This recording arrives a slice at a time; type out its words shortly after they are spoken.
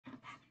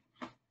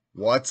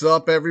What's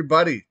up,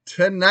 everybody?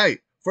 Tonight,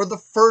 for the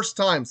first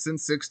time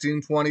since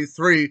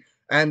 1623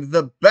 and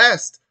the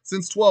best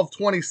since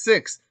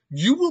 1226,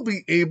 you will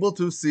be able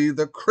to see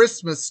the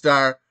Christmas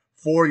star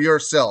for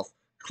yourself.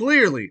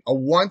 Clearly, a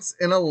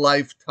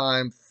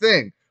once-in-a-lifetime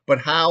thing.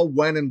 But how,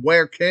 when, and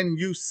where can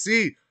you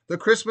see the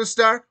Christmas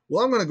star?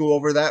 Well, I'm going to go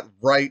over that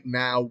right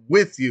now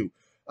with you.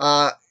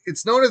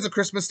 It's known as the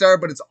Christmas star,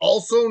 but it's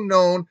also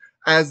known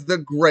as the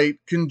Great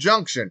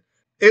Conjunction.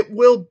 It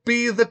will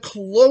be the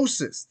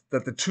closest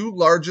that the two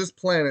largest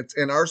planets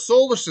in our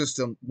solar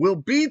system will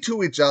be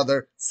to each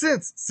other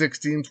since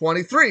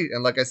 1623.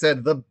 And like I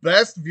said, the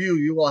best view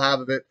you will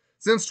have of it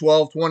since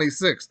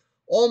 1226.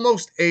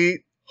 Almost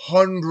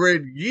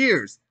 800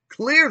 years.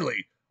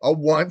 Clearly a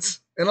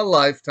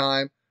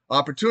once-in-a-lifetime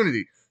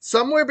opportunity.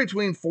 Somewhere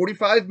between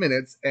 45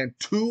 minutes and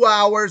 2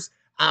 hours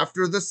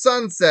after the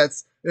sun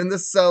sets in the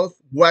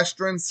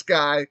southwestern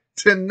sky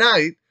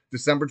tonight,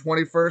 December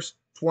 21st,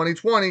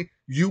 2020,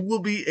 you will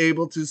be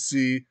able to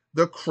see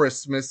the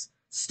Christmas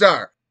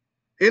star.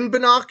 In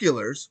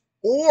binoculars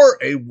or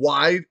a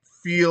wide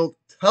field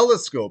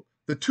telescope,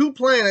 the two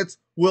planets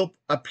will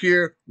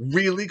appear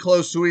really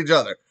close to each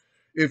other.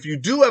 If you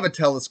do have a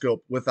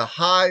telescope with a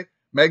high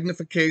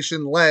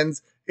magnification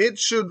lens, it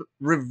should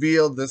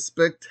reveal the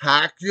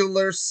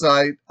spectacular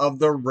sight of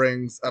the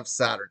rings of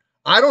Saturn.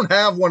 I don't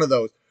have one of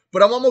those,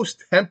 but I'm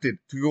almost tempted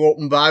to go out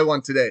and buy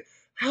one today.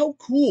 How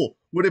cool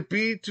would it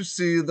be to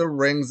see the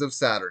rings of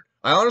Saturn?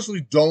 I honestly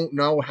don't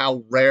know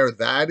how rare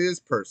that is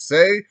per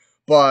se,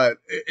 but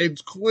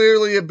it's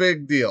clearly a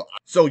big deal.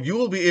 So you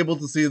will be able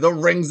to see the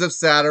rings of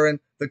Saturn,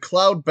 the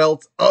cloud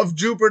belts of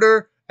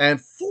Jupiter, and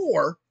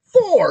four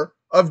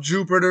of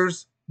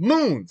Jupiter's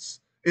moons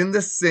in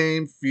the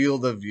same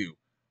field of view.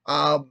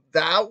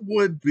 That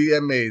would be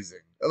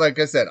amazing. Like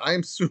I said, I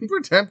am super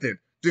tempted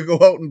to go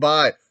out and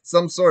buy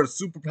some sort of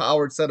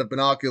super-powered set of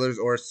binoculars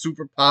or a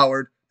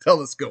super-powered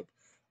telescope.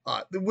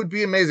 It would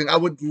be amazing. I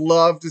would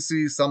love to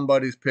see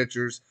somebody's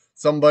pictures,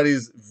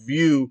 somebody's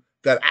view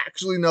that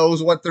actually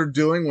knows what they're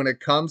doing when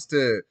it comes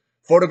to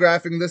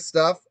photographing this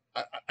stuff.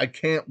 I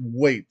can't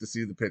wait to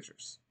see the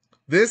pictures.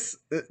 This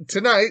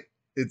tonight,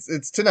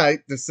 it's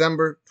tonight,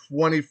 December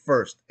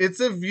 21st.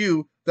 It's a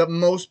view that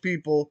most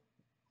people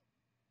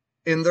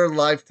in their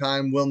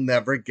lifetime will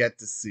never get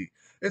to see.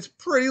 It's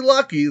pretty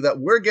lucky that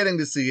we're getting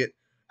to see it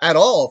at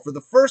all for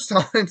the first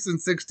time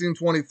since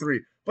 1623,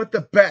 but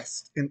the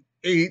best in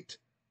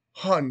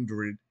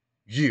 800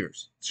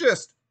 years.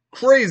 Just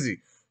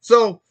crazy.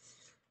 So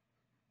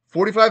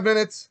 45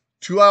 minutes,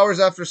 2 hours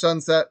after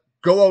sunset,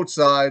 go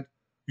outside,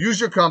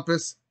 use your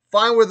compass,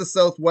 find where the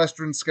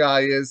southwestern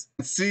sky is,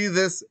 and see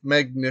this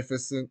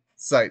magnificent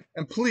sight.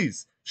 And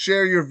please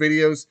share your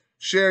videos,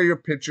 share your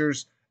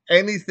pictures,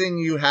 anything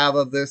you have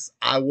of this,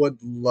 I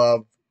would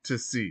love to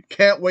see.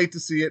 Can't wait to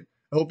see it.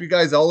 I hope you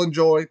guys all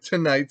enjoy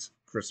tonight's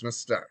Christmas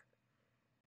star.